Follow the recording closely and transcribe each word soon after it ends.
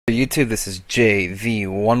YouTube, this is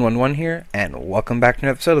JV111 here, and welcome back to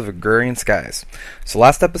another episode of Agrarian Skies. So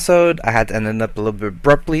last episode, I had to end it up a little bit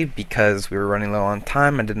abruptly because we were running low on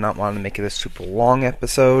time. I did not want to make it a super long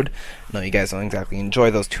episode. No, you guys don't exactly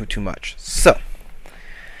enjoy those too much. So,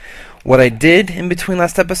 what I did in between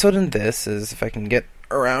last episode and this is, if I can get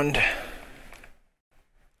around,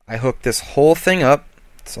 I hooked this whole thing up.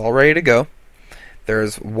 It's all ready to go.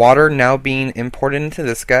 There's water now being imported into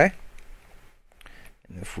this guy.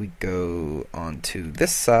 And if we go onto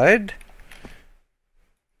this side,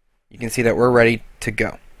 you can see that we're ready to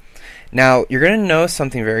go. Now, you're going to notice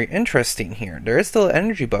something very interesting here. There is still an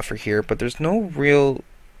energy buffer here, but there's no real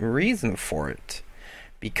reason for it,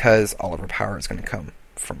 because all of our power is going to come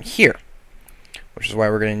from here, which is why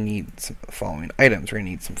we're going to need some of the following items. We're going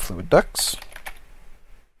to need some fluid ducts.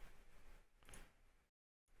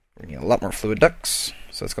 We're going to need a lot more fluid ducts,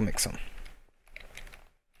 so let's go make some.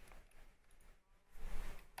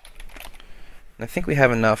 I think we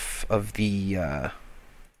have enough of the,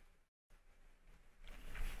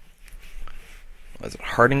 what is it,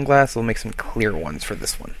 hardened glass? We'll make some clear ones for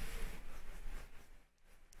this one.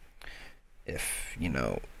 If, you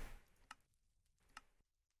know,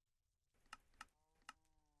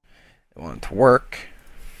 I want it to work.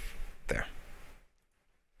 There.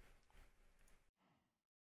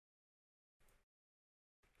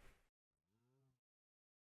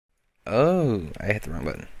 Oh, I hit the wrong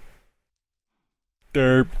button.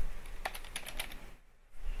 Derp.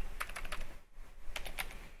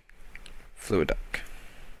 Fluid duct.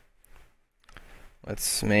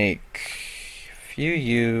 Let's make a few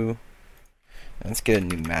U. Let's get a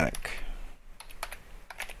pneumatic.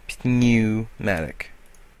 Pneumatic.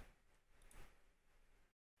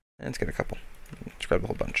 And let's get a couple. Let's grab the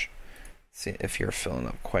whole bunch. See if you're filling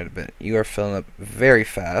up quite a bit. You are filling up very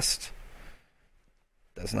fast.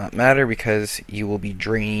 Does not matter because you will be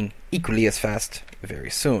draining equally as fast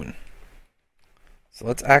very soon. So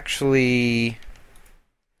let's actually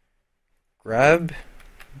grab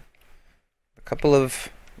a couple of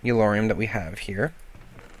Yellorium that we have here.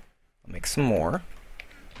 I'll make some more.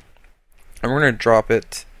 And we're going to drop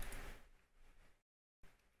it.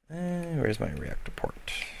 Where's my reactor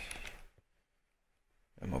port?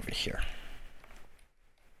 I'm over here.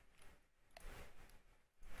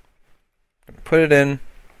 Put it in.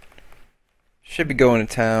 Should be going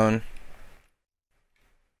to town.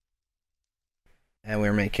 And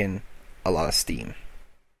we're making a lot of steam.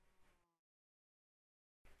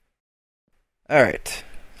 Alright,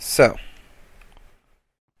 so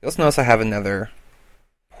you'll also notice I have another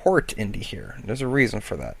port into here. There's a reason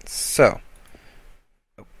for that. So,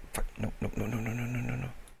 oh, fuck, no.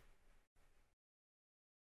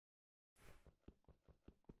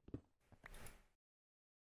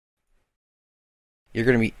 You're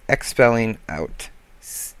going to be expelling out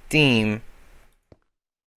steam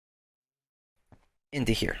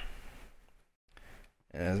into here.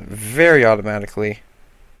 And very automatically.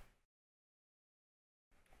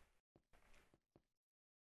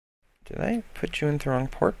 Did I put you into the wrong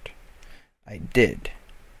port? I did.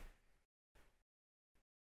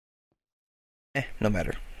 No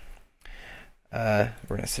matter. We're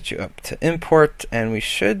going to set you up to import, and we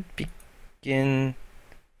should begin.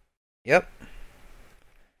 Yep.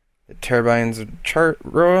 The turbines are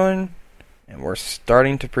rolling, and we're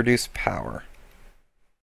starting to produce power.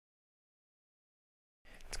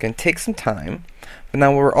 It's going to take some time, but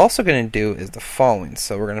now what we're also going to do is the following.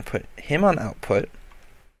 So we're going to put him on output.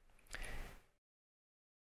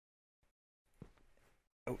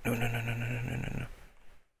 Oh, no.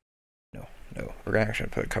 No, we're going to actually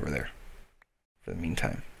put a cover there for the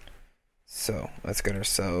meantime. So let's get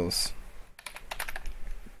ourselves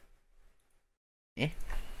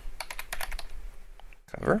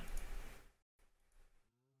cover.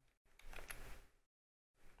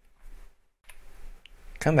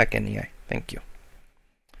 Come back in, EI. Thank you.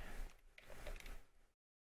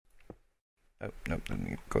 Oh, nope, let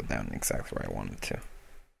me go down exactly where I wanted to.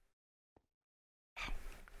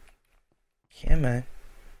 Come on.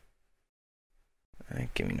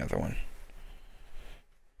 Alright, give me another one.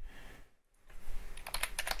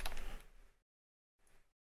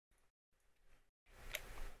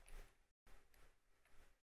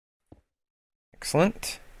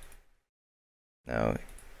 Excellent. Now,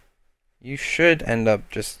 you should end up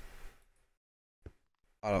just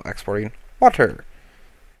auto-exporting water.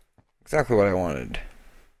 Exactly what I wanted.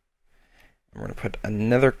 I'm going to put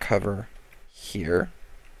another cover here.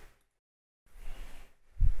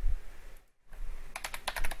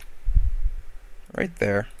 Right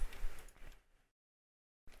there.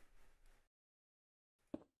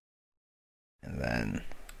 And then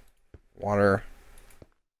water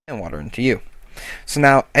and water into you. So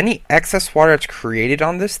now any excess water that's created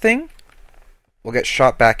on this thing will get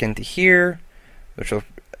shot back into here, which will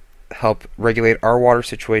help regulate our water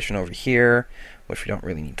situation over here, which we don't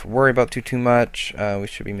really need to worry about too much. We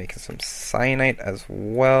should be making some cyanite as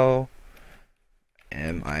well.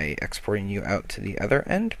 Am I exporting you out to the other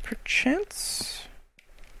end, perchance?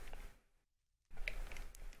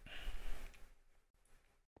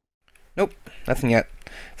 Nope, nothing yet.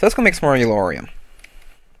 So let's go make some more yellorium,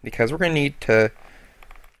 because we're going to need to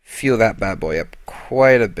fuel that bad boy up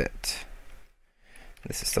quite a bit.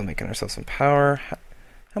 This is still making ourselves some power.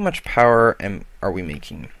 How much power are we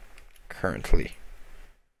making currently?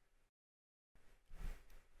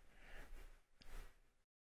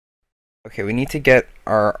 Okay, we need to get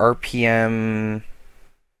our RPM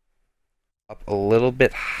up a little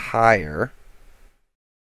bit higher.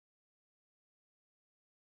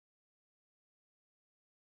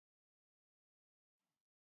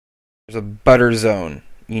 There's a butter zone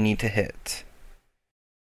you need to hit.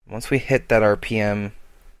 Once we hit that RPM,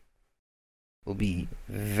 we'll be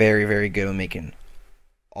very, very good at making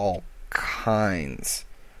all kinds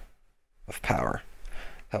of power.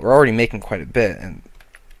 We're already making quite a bit, and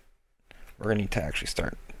we're going to need to actually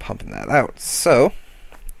start pumping that out. So,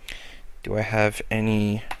 do I have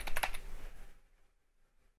any?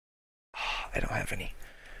 Oh, I don't have any.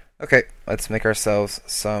 Okay, let's make ourselves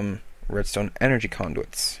some redstone energy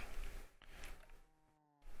conduits.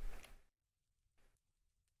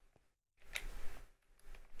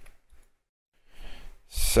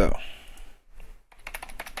 So,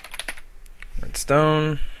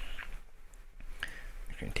 redstone.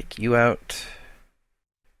 I'm going to take you out.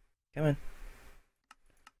 Come on.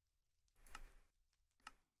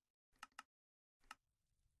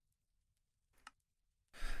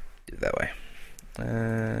 Do it that way.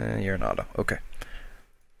 You're an auto. Okay.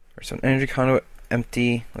 There's an energy conduit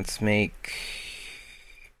empty. Let's make,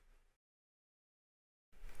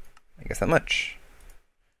 I guess, that much.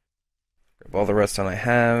 Grab all the redstone I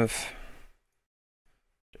have.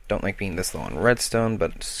 Don't like being this low on redstone,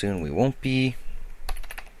 but soon we won't be.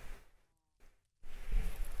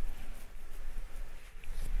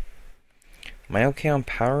 Am I okay on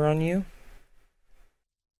power on you?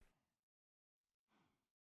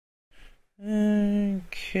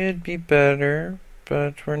 Could be better,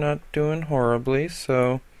 but we're not doing horribly,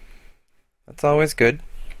 so that's always good.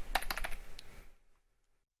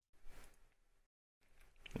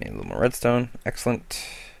 Made a little more redstone. Excellent.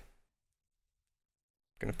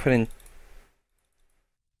 Gonna put in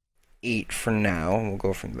 8 for now, and we'll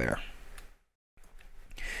go from there.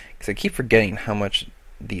 Because I keep forgetting how much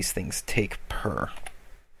these things take per.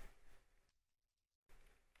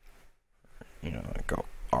 You know, I go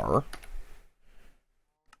R.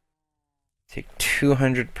 Take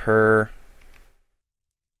 200 per.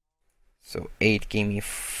 So 8 gave me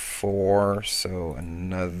 4, so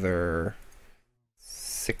another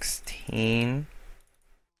 16.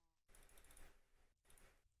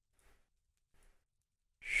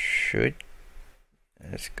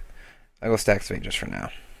 I'll go stack spade just for now.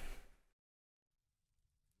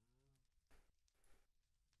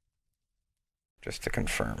 Just to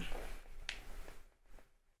confirm.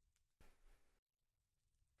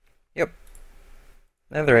 Yep.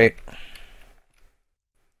 Another 8.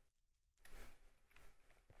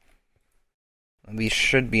 These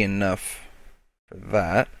should be enough for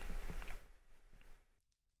that.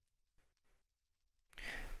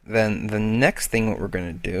 Then the next thing what we're going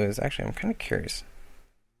to do is, actually, I'm kind of curious.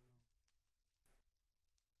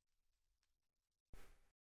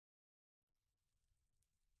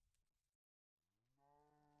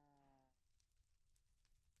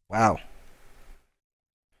 Wow.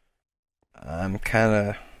 I'm kind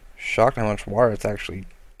of shocked how much water it's actually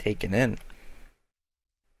taken in.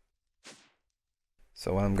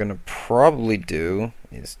 So what I'm going to probably do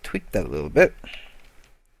is tweak that a little bit.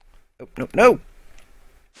 Oh, no, no!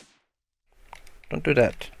 Don't do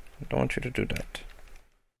that. I don't want you to do that.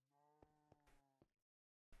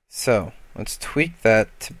 So, let's tweak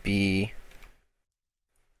that to be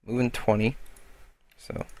moving 20.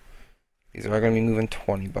 So, these are going to be moving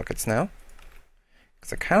 20 buckets now.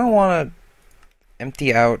 Because I kind of want to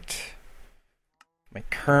empty out my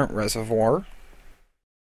current reservoir.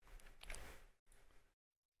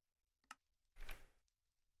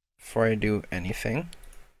 Before I do anything.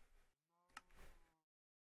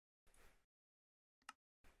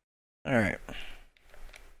 Alright.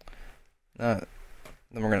 Then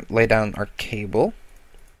we're going to lay down our cable.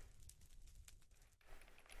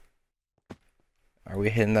 Are we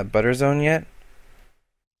hitting that butter zone yet?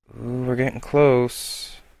 Ooh, we're getting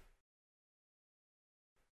close.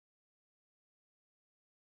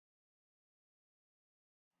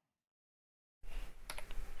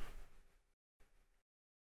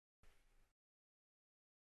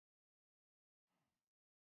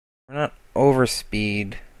 We're not over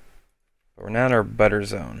speed, but we're not in our butter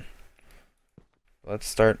zone. Let's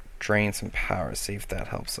start draining some power, see if that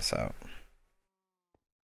helps us out.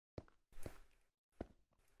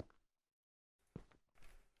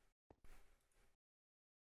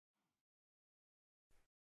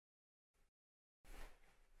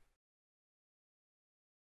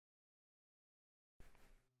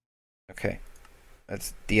 Okay,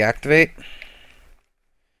 let's deactivate.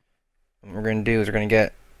 What we're going to do is we're going to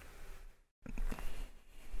get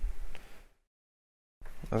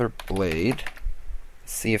another blade.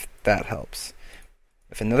 See if that helps.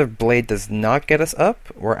 If another blade does not get us up,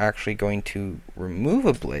 we're actually going to remove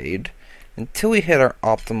a blade until we hit our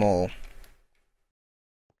optimal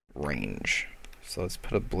range. So let's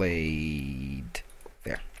put a blade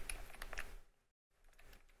there.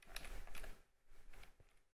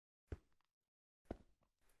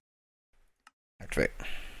 Activate.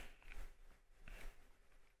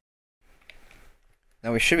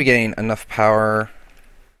 Now we should be getting enough power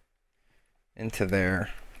into there.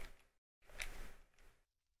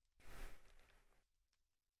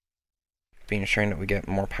 Being ensuring that we get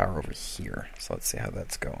more power over here. So let's see how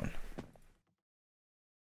that's going.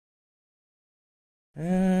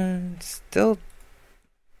 And still,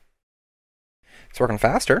 it's working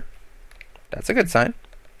faster. That's a good sign.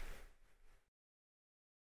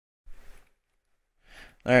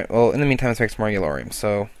 Alright, well, in the meantime, let's make some more yellorium.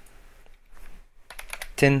 So,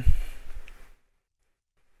 tin.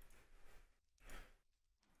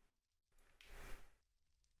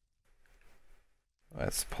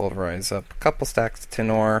 Let's pulverize up a couple stacks of tin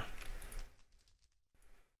ore.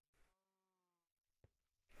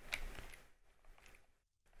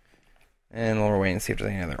 And we'll wait and see if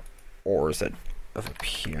there's any other ores that have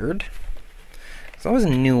appeared. There's always a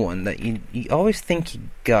new one that you always think you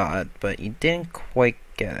got, but you didn't quite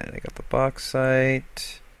get it. I got the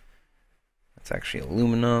bauxite. That's actually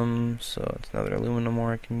aluminum, so it's another aluminum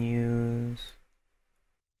ore I can use.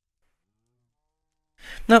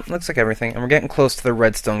 Nope, looks like everything. And we're getting close to the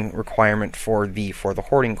redstone requirement for the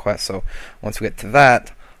hoarding quest, so once we get to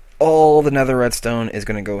that, all the nether redstone is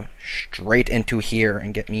going to go straight into here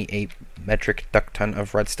and get me a metric duck ton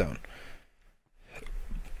of redstone.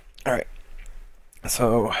 Alright,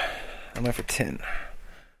 so how am I for tin?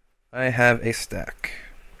 I have a stack.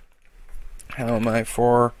 How am I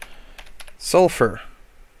for sulfur?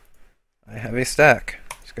 I have a stack.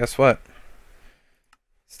 So guess what?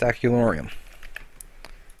 Stack yellorium.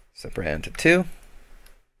 Separate it into two.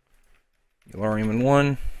 Yellorium in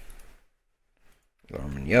one.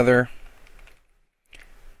 Yellorium in the other.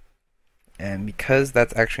 And because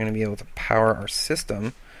that's actually going to be able to power our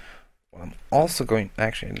system, what I'm also going...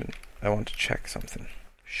 Actually, I want to check something.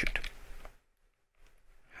 Shoot.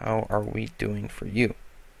 How are we doing for you?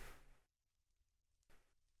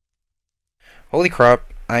 Holy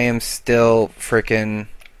crap, I am still freaking...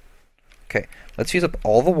 Okay, let's use up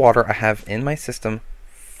all the water I have in my system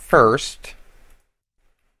first.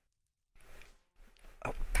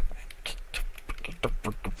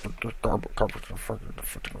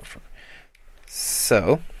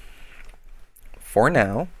 So, for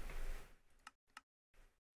now,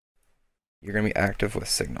 you're going to be active with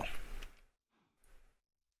signal.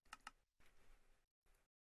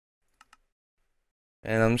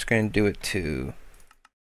 And I'm just going to do it to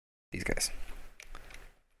these guys.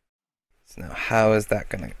 So now, how is that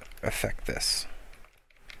going to affect this?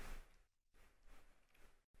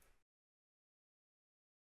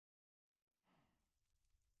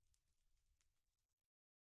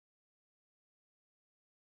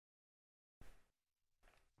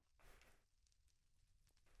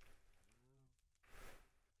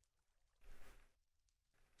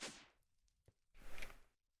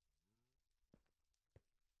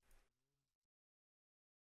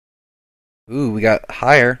 Ooh, we got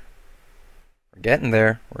higher. We're getting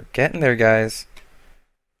there. We're getting there, guys.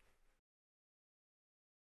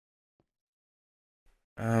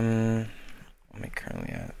 What am I currently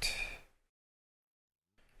at?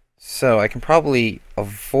 So I can probably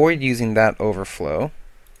avoid using that overflow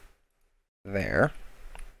there.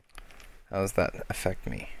 How does that affect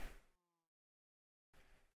me?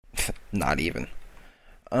 Not even.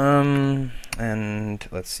 And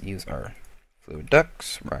let's use our fluid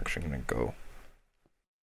ducts. We're actually going to go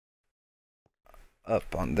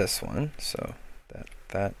up on this one, so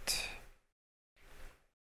that.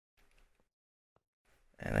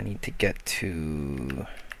 And I need to get to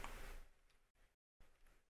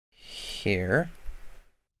here.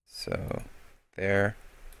 So there.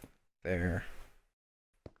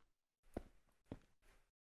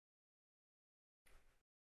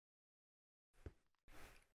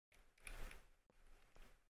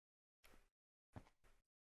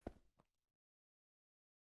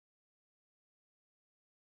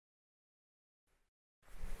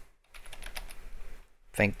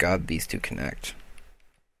 Thank God these two connect.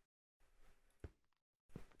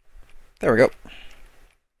 There we go.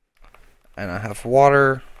 And I have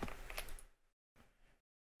water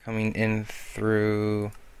coming in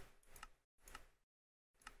through...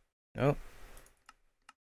 Nope.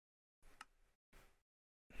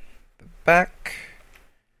 The back.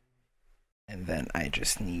 And then I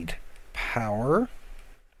just need power.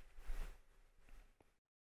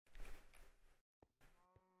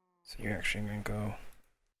 So you're actually going to go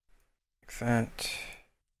like that.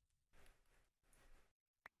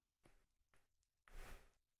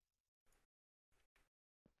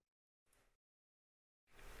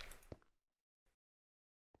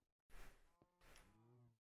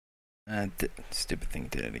 Stupid thing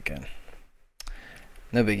did it again.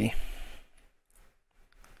 No biggie.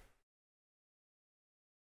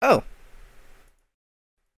 Oh!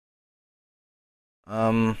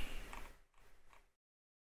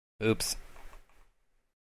 Oops.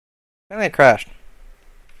 And it crashed.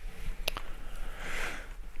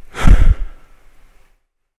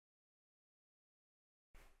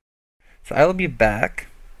 So I will be back.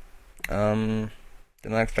 Did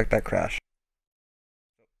not expect that crash.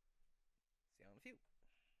 See you in a few.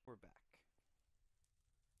 We're back.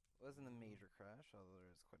 It wasn't a major crash, although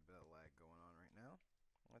there's quite a bit of lag going on right now.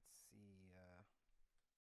 Let's see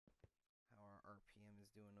how our RPM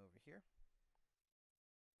is doing over here.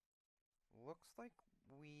 Looks like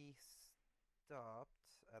we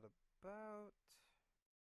stopped at about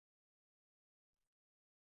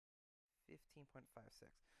 15.56.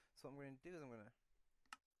 So what I'm going to do is I'm going to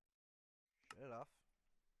shut it off.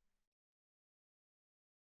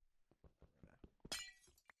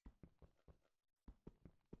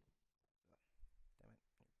 Damn it.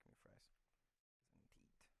 Here, give me fries. I need to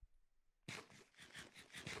eat.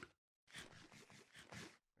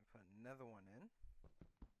 I'm going to put another one in.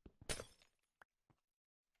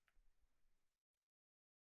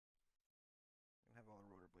 I have all the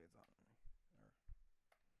rotor blades on.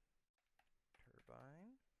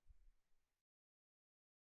 Turbine.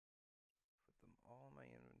 Put them all in my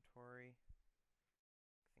inventory.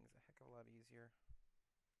 Things a heck of a lot easier.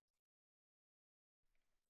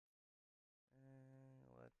 And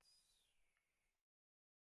let's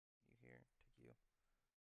you here, take you.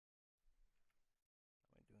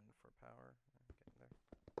 How am I doing for power? Getting there.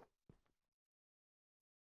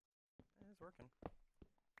 It's working. I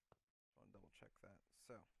want to double check that.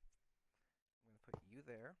 So I'm going to put you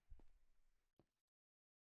there.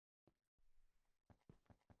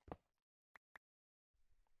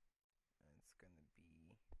 And it's going to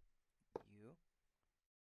be you.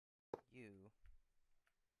 You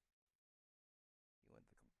went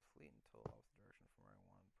the complete and total opposite direction from where I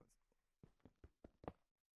wanted to put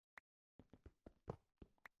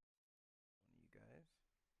one of you guys.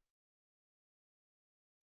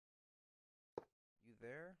 You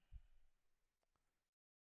there.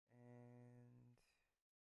 And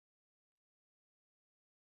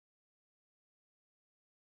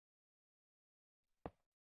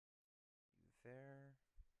you there.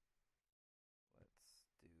 Let's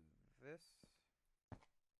do this.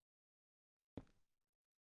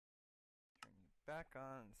 Turn you back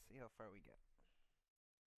on and see how far we get.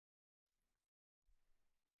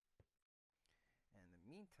 And in the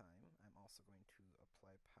meantime, I'm also going to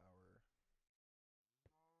apply power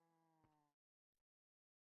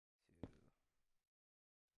to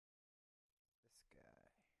this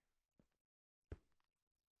guy.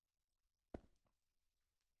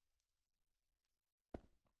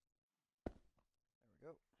 There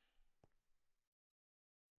we go.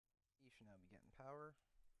 He should now be getting power.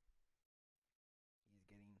 He's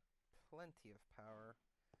getting plenty of power.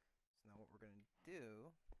 So now what we're going to do,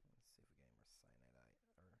 let's see if we get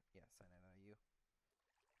any more cyanide IU.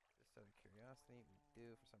 Just out of curiosity, we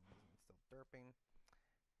do. For some reason it's still derping.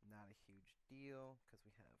 Not a huge deal, because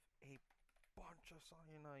we have a bunch of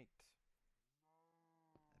cyanite.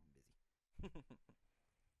 I'm busy.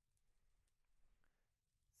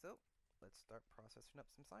 So, let's start processing up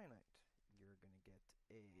some cyanite. You're going to get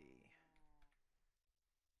a...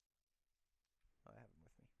 Oh, I have them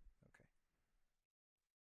with me. Okay.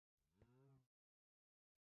 You're going to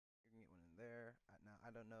get one in there. Now, I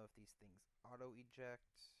don't know if these things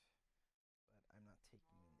auto-eject, but I'm not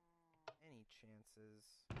taking any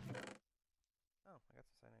chances. Oh, I got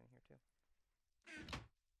some cyanide in here too.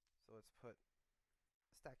 So let's put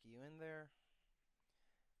a stack of you in there.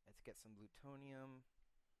 Let's get some plutonium.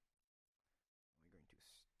 We're going to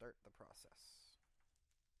start the process.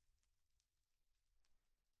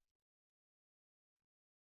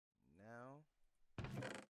 Now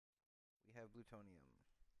we have plutonium.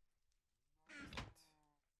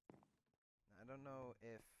 Now, I don't know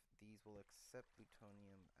if these will accept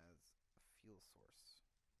plutonium as a fuel source.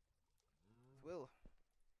 It will.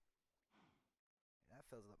 That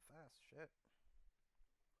fills up fast. Shit.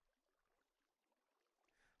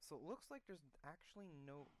 So it looks like there's actually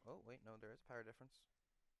no... Oh, wait, no, there is power difference.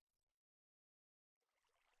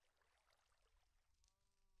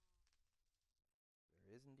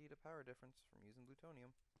 There is indeed a power difference from using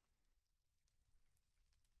plutonium.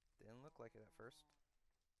 Didn't look like it at first.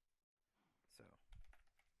 So,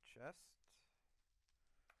 chest.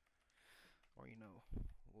 Or, you know,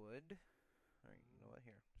 wood. Or, you know what,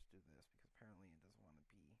 here, let's do this, because apparently it doesn't want to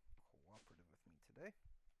be cooperative with me today.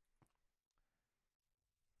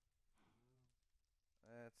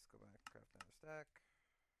 Let's go back and craft another stack.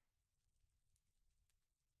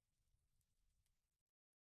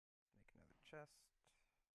 Make another chest.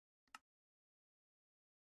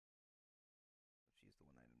 Let's use the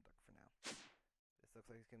one item duck for now. This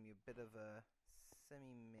looks like it's going to be a bit of a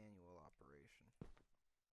semi-manual operation.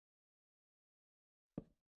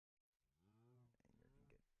 And you're going to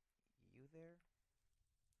get you there.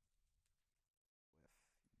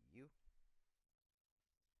 With you.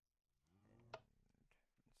 And something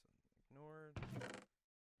ignored.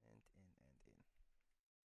 And in and in. And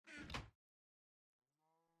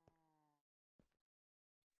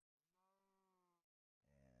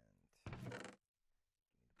give me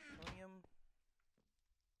the plutonium.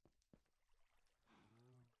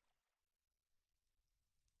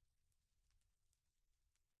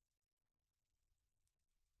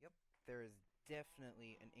 Yep, there is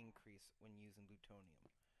definitely an increase when using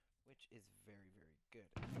plutonium, which is very, very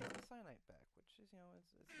good. And you get the cyanite back, which is, you know,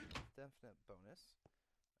 it's a definite bonus.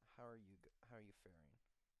 How are you faring?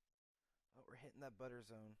 Oh, we're hitting that butter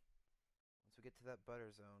zone. Once we get to that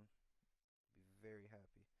butter zone, I'll be very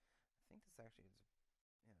happy. I think this actually is,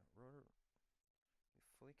 yeah, rotor.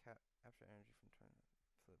 We fully capture energy from turn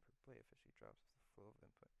fluid per blade efficiently drops with the flow of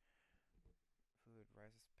input. Fluid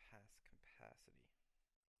rises past capacity.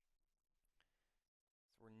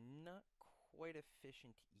 So we're not quite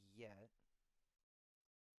efficient yet.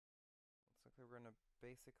 Looks like we're going to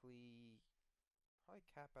basically probably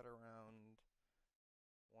cap at around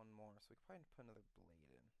one more. So we can probably put another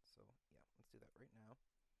blade in. So yeah, let's do that right now.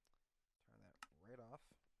 Turn that right off.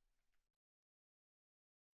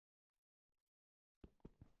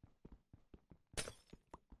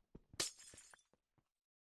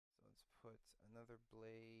 So let's put another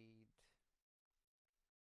blade.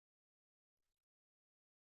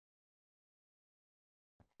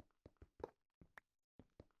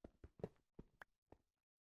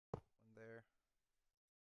 One there.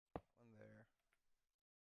 One there.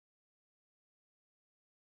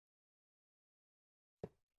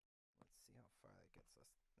 Let's see how far that gets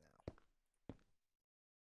us now. Fuck.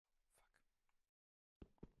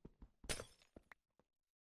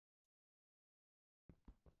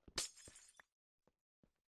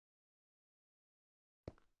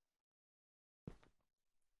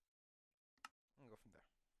 I'm gonna go from there.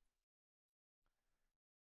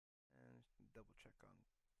 And double check on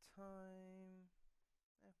time.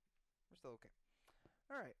 Yeah, we're still okay.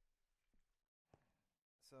 Alright.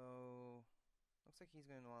 So, looks like he's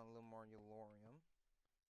going to want a little more Yellorium.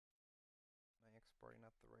 Am I exporting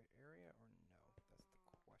up the right area or no?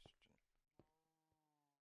 That's the question.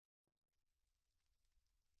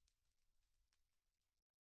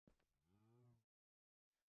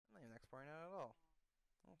 I'm not even exporting out at all.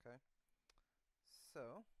 Okay.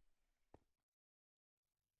 So,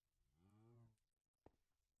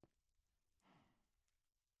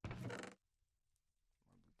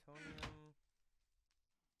 more plutonium.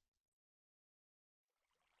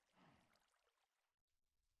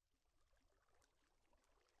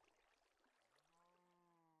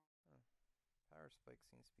 Oh, power spike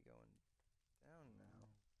seems to be going down now.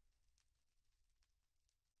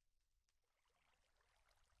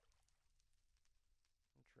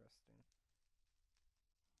 Interesting.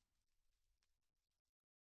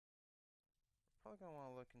 We're probably going to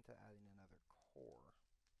want to look into adding another core.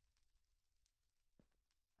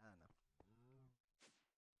 I don't know.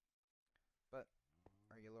 But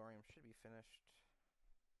our Yellorium should be finished.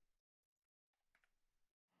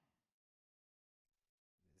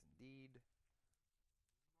 It is indeed.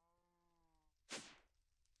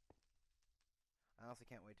 I also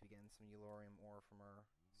can't wait to be getting some Yellorium ore from our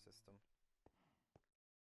system.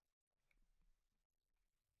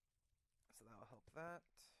 So that'll help that.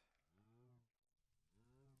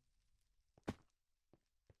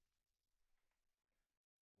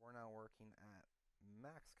 We're now working at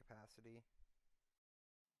max capacity.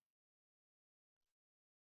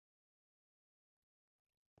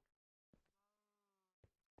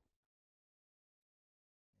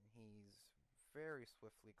 very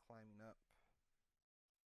swiftly climbing up.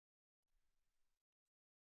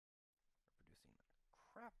 We're producing a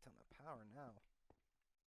crap ton of power now.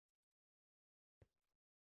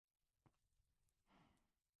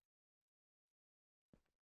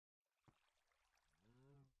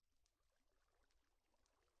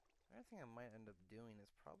 Another thing I might end up doing is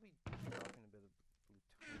probably dropping a bit of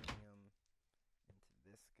plutonium into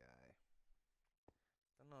this guy.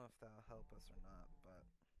 Don't know if that'll help us or not, but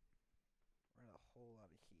we're at a whole lot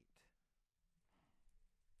of heat.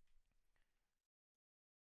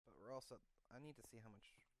 But we're also... I need to see how much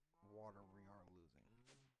water we are losing.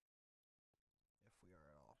 If we are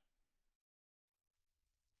at all.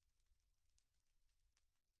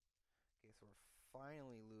 Okay, so we're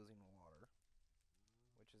finally losing water,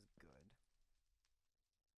 which is good.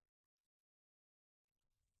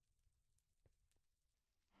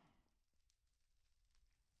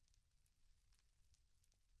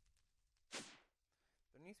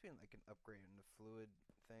 There needs to be like an upgrade in the fluid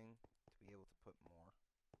thing to be able to put more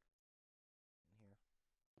in here.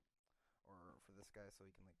 Or for this guy so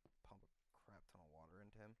he can like pump a crap ton of water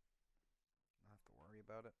into him. Not have to worry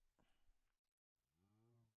about it.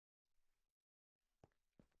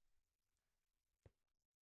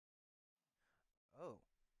 Oh.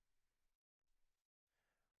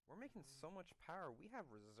 We're making so much power, we have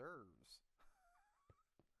reserves.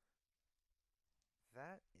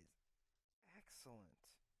 That is excellent.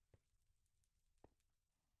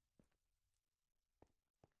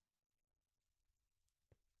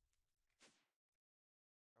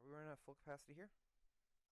 Are we running at full capacity here?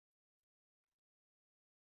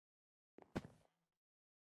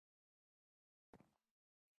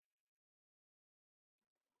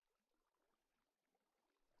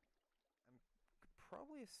 I could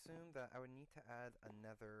probably assume that I would need to add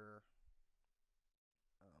another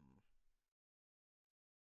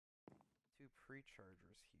 2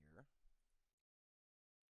 pre-chargers here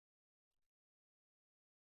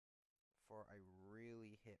before I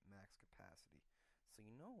really hit max capacity. So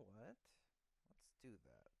you know what? Let's do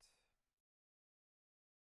that.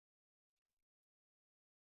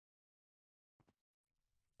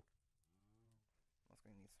 I'm also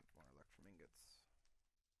going to need some more electrum ingots.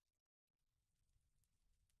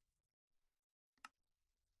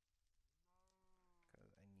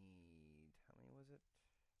 Because I need... How many was it?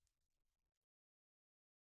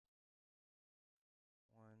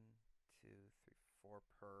 1, 2, 3, 4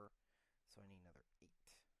 per. So I need another 8.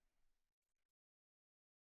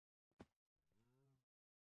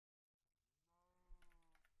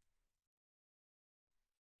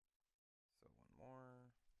 So 1 more.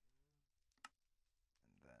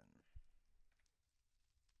 And then...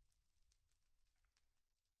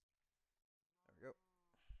 There we go.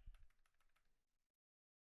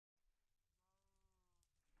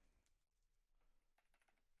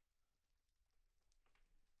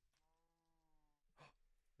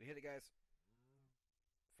 We hit it, guys.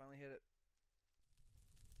 Finally hit it.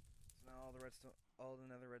 So now all the redstone, all the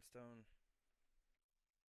nether redstone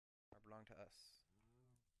belong to us. So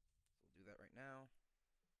we'll do that right now.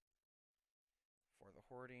 For the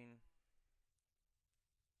hoarding.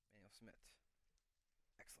 Manual submit.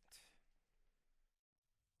 Excellent.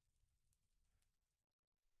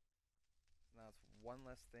 So now it's one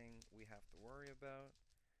less thing we have to worry about.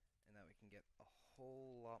 And now we can get a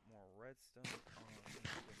whole lot more redstone. Oh,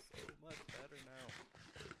 it's so much better now.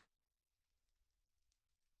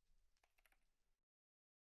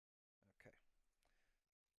 Okay.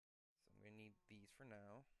 So I'm going to need these for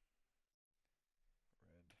now.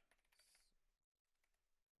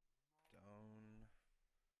 Redstone.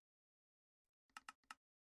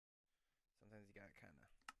 Sometimes you gotta kind of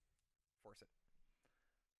force it.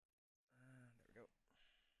 There we go.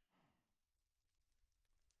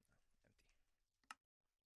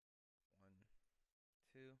 No, empty.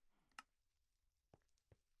 1, 2.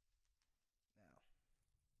 Now,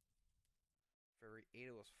 for every 8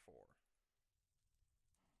 it was 4.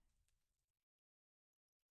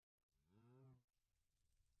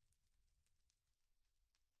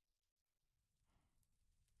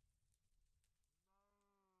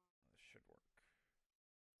 This should work.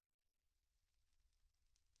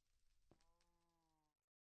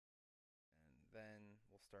 And then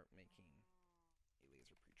we'll start making a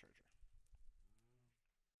laser precharger.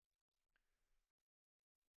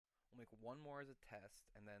 We'll make 1 more as a test,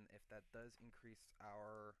 and then if that does increase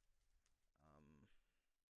our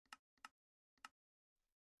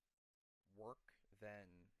work, then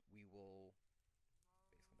we will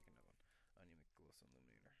basically make another one. I need to make a glowstone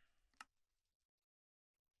illuminator.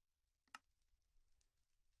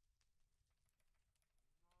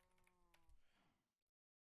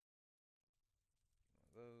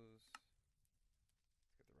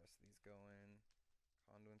 going.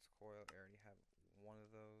 Conduits coil, I already have one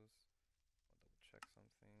of those. I'll double check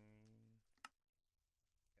something.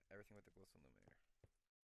 Got everything with the glowstone illuminator.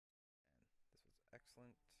 And this was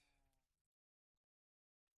excellent.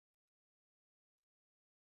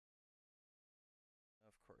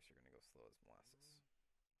 Of course you're gonna go slow as molasses.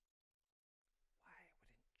 Why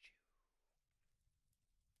wouldn't you?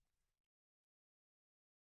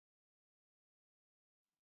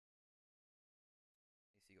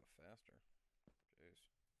 At least you go faster.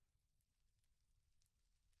 Jeez.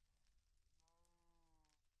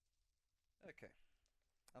 Okay.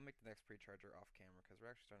 I'll make the next pre-charger off camera because we're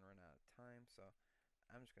actually starting to run out of time, so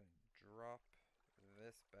I'm just gonna drop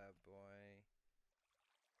this bad boy.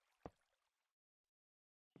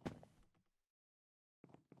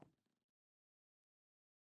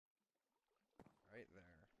 Right there.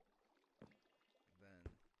 Then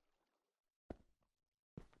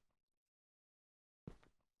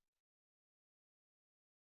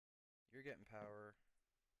you're getting power.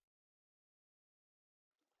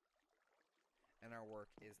 And our work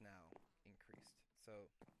is now increased. So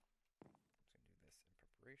I'm just gonna do this in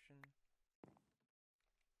preparation.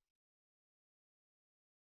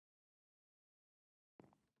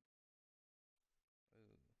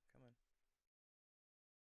 Ooh, come on.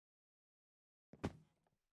 There.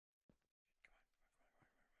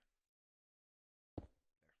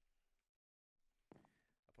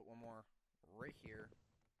 I'll put one more right here.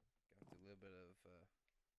 Got to do a little bit of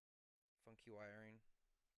funky wiring.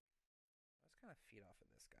 Let's kind of feed off of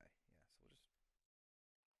this guy. Yeah, so we'll just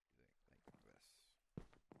do it like this.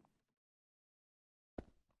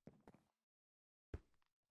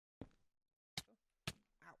 Oh.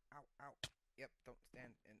 Ow, ow, ow. Yep, don't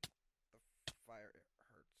stand in the fire. It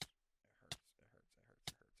hurts. It hurts. It hurts. It hurts.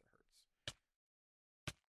 It hurts. It hurts.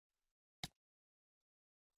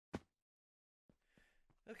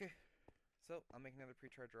 Okay, so I'll make another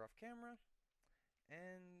pre-charger off camera,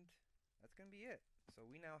 and that's gonna be it. So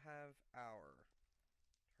we now have our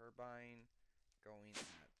turbine going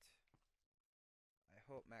at, I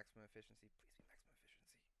hope, maximum efficiency. Please be maximum efficiency.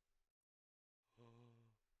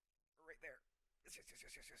 Right there. Yes, yes, yes,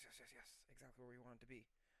 yes, yes, yes, yes, yes, yes. Exactly where we want it to be.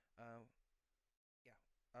 Yeah.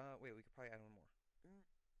 Wait, we could probably add one more.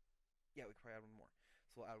 Yeah, we could probably add one more.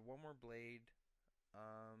 So we'll add one more blade.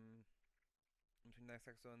 Between the next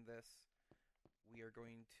episode and this, we are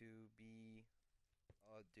going to be.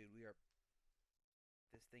 Oh, dude, we are.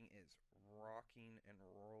 This thing is rocking and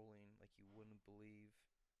rolling like you wouldn't believe.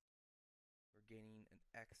 We're gaining an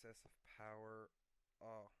excess of power.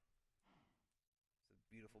 Oh, it's a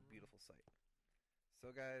beautiful, beautiful sight.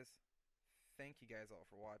 So, guys, thank you guys all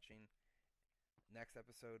for watching. Next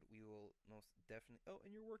episode, we will most definitely. Oh,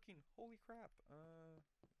 and you're working. Holy crap. Let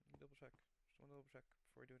me double check. Just want to double check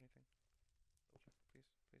before I do anything. Double check,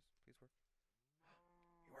 please, please, please work.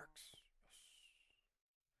 He works. Yes.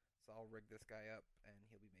 So I'll rig this guy up, and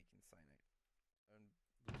he'll be making cyanide and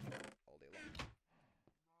all day long.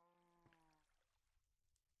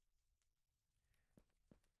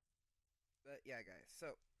 But yeah, guys.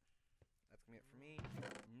 So that's gonna be it for me.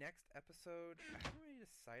 Next episode, I haven't really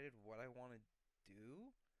decided what I want to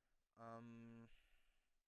do.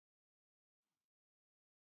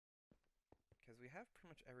 Because we have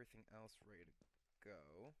pretty much everything else ready to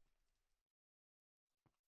go.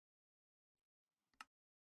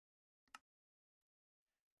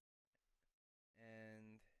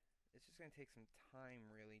 And it's just going to take some time,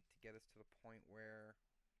 really, to get us to the point where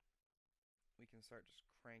we can start just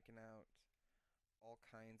cranking out all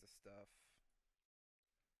kinds of stuff.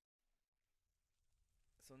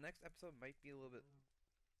 So next episode might be a little bit...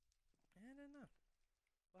 I don't know.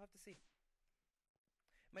 We'll have to see.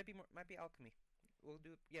 Might be alchemy. We'll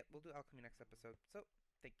do alchemy next episode. So,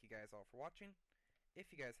 thank you guys all for watching. If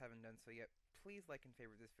you guys haven't done so yet, please like and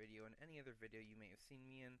favorite this video and any other video you may have seen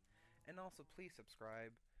me in. And also, please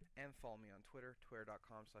subscribe and follow me on Twitter,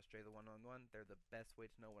 twitter.com/jthe111. They're the best way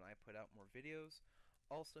to know when I put out more videos.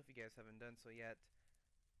 Also, if you guys haven't done so yet,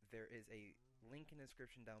 there is a link in the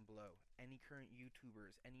description down below. Any current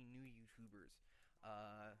YouTubers, any new YouTubers,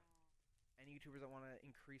 any YouTubers that want to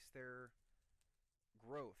increase their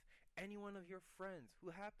growth, any one of your friends who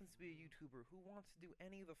happens to be a YouTuber who wants to do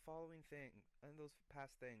any of the following thing and those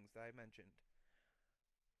past things that I mentioned,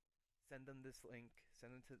 send them this link,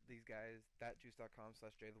 send them to these guys,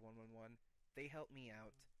 thatjuice.com/jthe111. They help me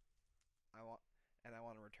out. I want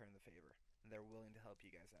to return the favor, and they're willing to help you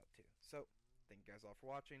guys out too. So, thank you guys all for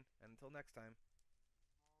watching, and until next time,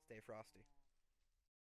 stay frosty.